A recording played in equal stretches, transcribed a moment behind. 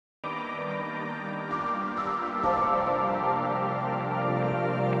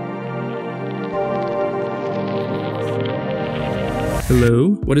Hello,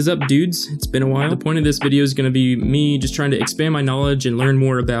 what is up dudes? It's been a while. The point of this video is going to be me just trying to expand my knowledge and learn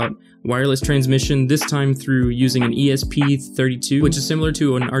more about wireless transmission, this time through using an ESP32, which is similar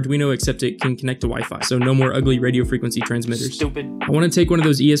to an Arduino except it can connect to Wi-Fi, so no more ugly radio frequency transmitters. Stupid. I want to take one of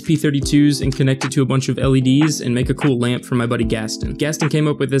those ESP32s and connect it to a bunch of LEDs and make a cool lamp for my buddy Gaston. Gaston came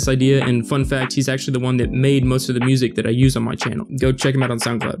up with this idea, and fun fact, he's actually the one that made most of the music that I use on my channel. Go check him out on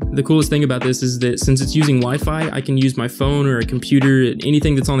SoundCloud. The coolest thing about this is that since it's using Wi-Fi, I can use my phone or a computer,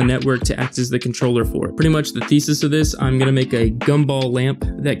 anything that's on the network, to act as the controller for it. Pretty much the thesis of this, I'm gonna make a Gumball lamp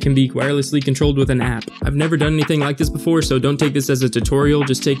that can be wirelessly controlled with an app. I've never done anything like this before, so don't take this as a tutorial,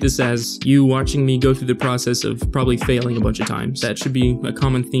 just take this as you watching me go through the process of probably failing a bunch of times. That should be a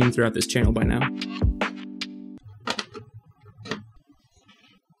common theme throughout this channel by now.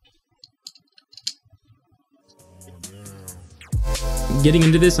 Getting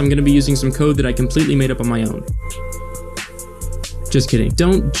into this, I'm gonna be using some code that I completely made up on my own. Just kidding.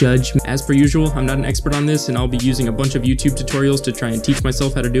 Don't judge me. As per usual, I'm not an expert on this, and I'll be using a bunch of YouTube tutorials to try and teach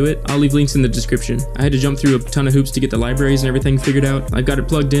myself how to do it. I'll leave links in the description. I had to jump through a ton of hoops to get the libraries and everything figured out. I've got it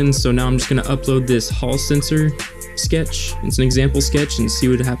plugged in, so now I'm just gonna upload this Hall sensor sketch. It's an example sketch and see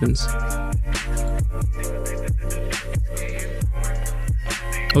what happens.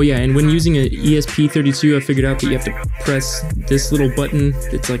 Oh yeah, and when using an ESP32, I figured out that you have to press this little button.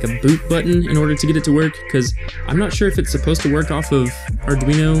 It's like a boot button in order to get it to work, because I'm not sure if it's supposed to work off of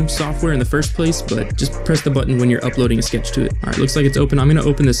Arduino software in the first place, but just press the button when you're uploading a sketch to it. Alright, looks like it's open. I'm gonna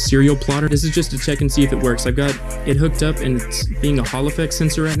open the serial plotter. This is just to check and see if it works. I've got it hooked up and it's being a Hall effect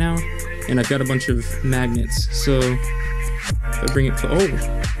sensor right now, and I've got a bunch of magnets. So, if I bring it,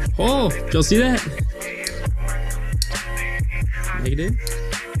 oh, did y'all see that? Negative.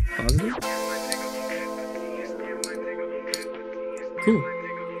 Positive? Cool.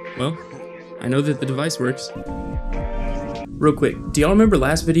 Well, I know that the device works. Real quick, do y'all remember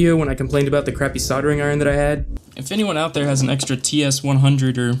last video when I complained about the crappy soldering iron that I had? If anyone out there has an extra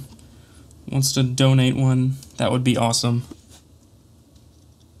TS100 or wants to donate one, that would be awesome.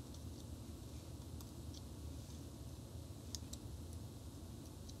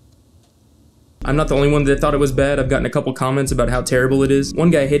 I'm not the only one that thought it was bad. I've gotten a couple comments about how terrible it is.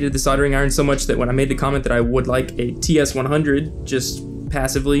 One guy hated the soldering iron so much that when I made the comment that I would like a TS100, just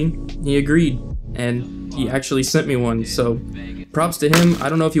passively, he agreed. And he actually sent me one, so props to him. I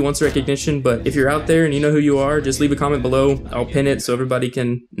don't know if he wants recognition, but if you're out there and you know who you are, just leave a comment below. I'll pin it so everybody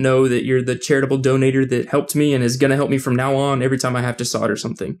can know that you're the charitable donator that helped me and is gonna help me from now on every time I have to solder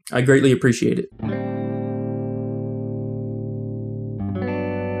something. I greatly appreciate it.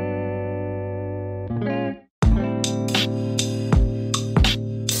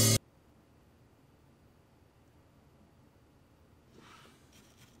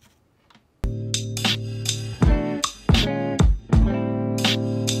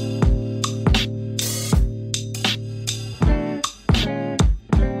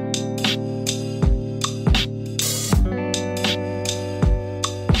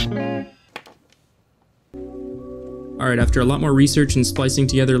 Alright, after a lot more research and splicing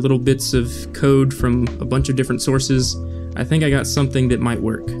together little bits of code from a bunch of different sources, I think I got something that might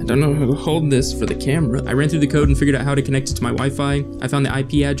work. I don't know how to hold this for the camera. I ran through the code and figured out how to connect it to my Wi-Fi. I found the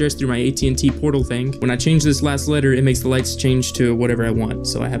IP address through my AT&T portal thing. When I change this last letter, it makes the lights change to whatever I want.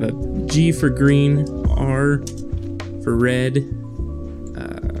 So I have a G for green, R for red,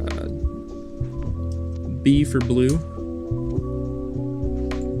 B for blue,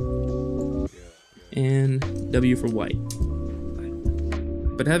 and W for white.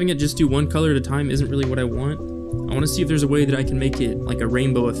 But having it just do one color at a time isn't really what I want. I want to see if there's a way that I can make it like a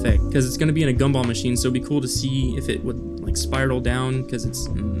rainbow effect, because it's going to be in a Gumball machine, so it'd be cool to see if it would like spiral down, because it's...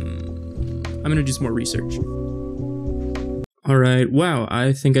 I'm going to do some more research. Alright, wow,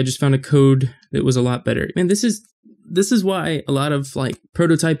 I think I just found a code that was a lot better. Man, this is why a lot of like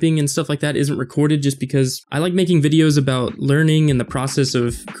prototyping and stuff like that isn't recorded, just because I like making videos about learning and the process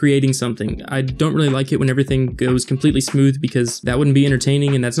of creating something. I don't really like it when everything goes completely smooth, because that wouldn't be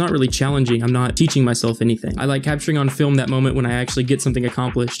entertaining and that's not really challenging. I'm not teaching myself anything. I like capturing on film that moment when I actually get something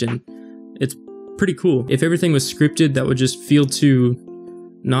accomplished, and it's pretty cool. If everything was scripted, that would just feel too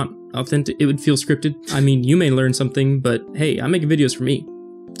not authentic. It would feel scripted. I mean, you may learn something, but hey, I'm making videos for me.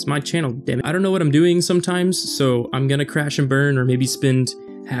 It's my channel, damn it. I don't know what I'm doing sometimes, so I'm gonna crash and burn or maybe spend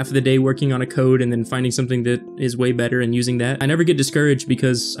half of the day working on a code and then finding something that is way better and using that. I never get discouraged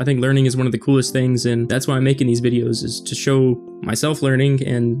because I think learning is one of the coolest things, and that's why I'm making these videos, is to show myself learning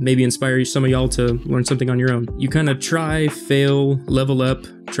and maybe inspire some of y'all to learn something on your own. You kind of try, fail, level up,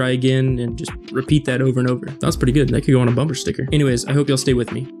 try again, and just repeat that over and over. That was pretty good. That could go on a bumper sticker. Anyways, I hope y'all stay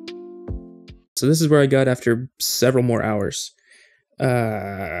with me. So this is where I got after several more hours.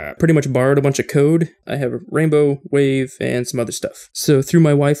 Pretty much borrowed a bunch of code. I have Rainbow, Wave, and some other stuff. So through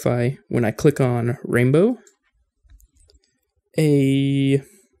my Wi-Fi, when I click on Rainbow, and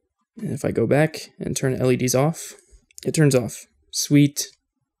if I go back and turn LEDs off, it turns off. Sweet.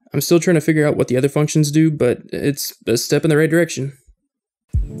 I'm still trying to figure out what the other functions do, but it's a step in the right direction.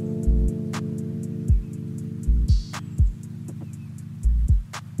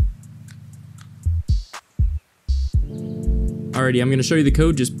 Alrighty, I'm going to show you the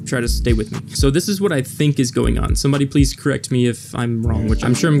code, just try to stay with me. So this is what I think is going on. Somebody please correct me if I'm wrong, which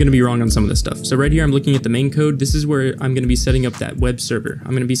I'm sure I'm going to be wrong on some of this stuff. So right here, I'm looking at the main code. This is where I'm going to be setting up that web server.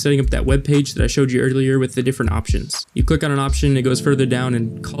 I'm going to be setting up that web page that I showed you earlier with the different options. You click on an option, it goes further down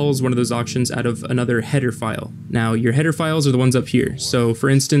and calls one of those options out of another header file. Now, your header files are the ones up here. So for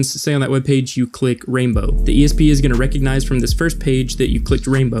instance, say on that web page, you click Rainbow. The ESP is going to recognize from this first page that you clicked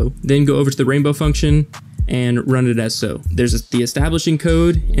Rainbow, then go over to the Rainbow function, and run it as so. There's the establishing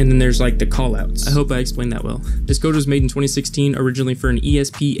code, and then there's like the callouts. I hope I explained that well. This code was made in 2016, originally for an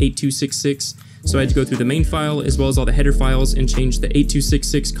ESP8266, so I had to go through the main file as well as all the header files and change the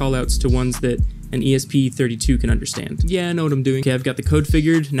 8266 callouts to ones that an ESP32 can understand. Yeah, I know what I'm doing. Okay, I've got the code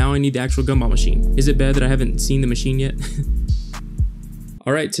figured, now I need the actual Gumball machine. Is it bad that I haven't seen the machine yet?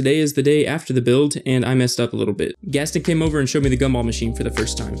 Alright, today is the day after the build, and I messed up a little bit. Gaston came over and showed me the Gumball machine for the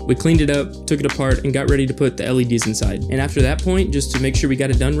first time. We cleaned it up, took it apart, and got ready to put the LEDs inside. And after that point, just to make sure we got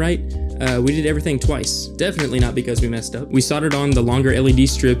it done right, we did everything twice. Definitely not because we messed up. We soldered on the longer LED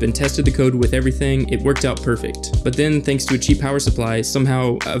strip and tested the code with everything. It worked out perfect. But then, thanks to a cheap power supply,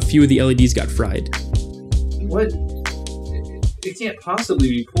 somehow a few of the LEDs got fried. What? It can't possibly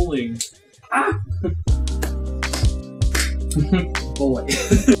be pulling. Ah! Boy.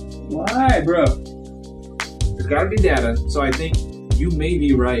 Why, bro? There's gotta be data, so I think you may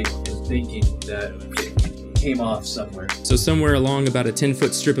be right in thinking that it came off somewhere. So somewhere along about a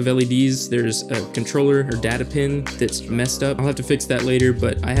 10-foot strip of LEDs, there's a controller or data pin that's messed up. I'll have to fix that later,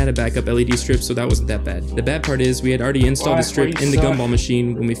 but I had a backup LED strip, so that wasn't that bad. The bad part is we had already installed a strip in the Gumball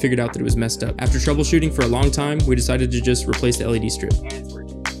machine when we figured out that it was messed up. After troubleshooting for a long time, we decided to just replace the LED strip.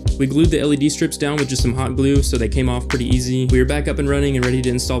 We glued the LED strips down with just some hot glue, so they came off pretty easy. We were back up and running and ready to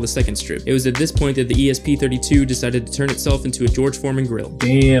install the second strip. It was at this point that the ESP32 decided to turn itself into a George Foreman grill.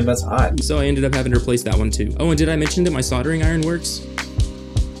 Damn, that's hot. So I ended up having to replace that one too. Oh, and did I mention that my soldering iron works?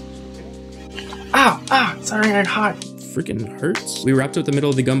 Ow! Soldering iron hot. Freaking hurts. We wrapped up the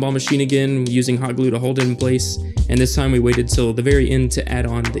middle of the Gumball machine again using hot glue to hold it in place, and this time we waited till the very end to add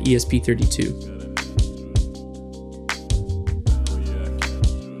on the ESP32.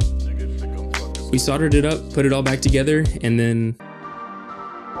 We soldered it up, put it all back together, and then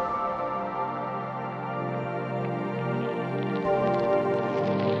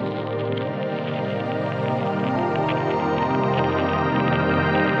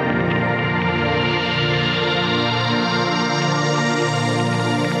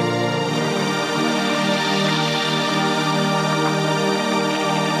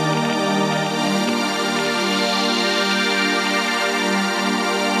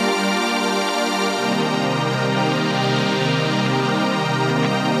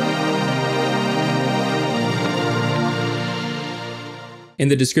in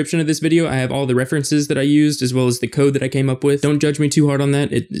the description of this video, I have all the references that I used, as well as the code that I came up with. Don't judge me too hard on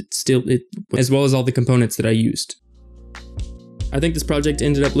that, as well as all the components that I used. I think this project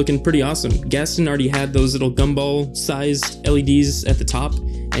ended up looking pretty awesome. Gaston already had those little gumball-sized LEDs at the top,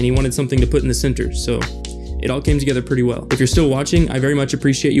 and he wanted something to put in the center, so it all came together pretty well. If you're still watching, I very much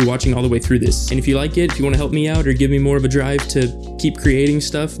appreciate you watching all the way through this. And if you like it, if you want to help me out or give me more of a drive to keep creating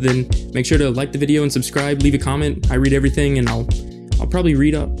stuff, then make sure to like the video and subscribe, leave a comment. I read everything, and I'll probably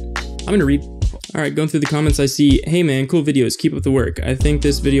read up. I'm gonna read. Alright, going through the comments I see, hey man, cool videos, keep up the work. I think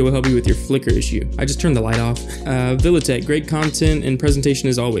this video will help you with your flicker issue. I just turned the light off. Villatech, great content and presentation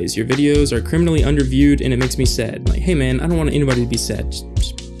as always. Your videos are criminally underviewed and it makes me sad. Like, hey man, I don't want anybody to be sad.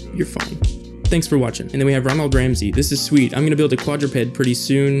 You're fine. Thanks for watching. And then we have Ronald Ramsey. This is sweet. I'm gonna build a quadruped pretty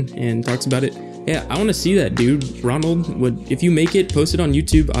soon, and talks about it. Yeah, I want to see that, dude. Ronald, if you make it, post it on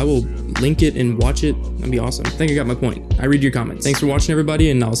YouTube. I will link it and watch it. That'd be awesome. I think I got my point. I read your comments. Thanks for watching, everybody,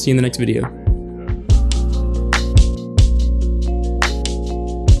 and I'll see you in the next video.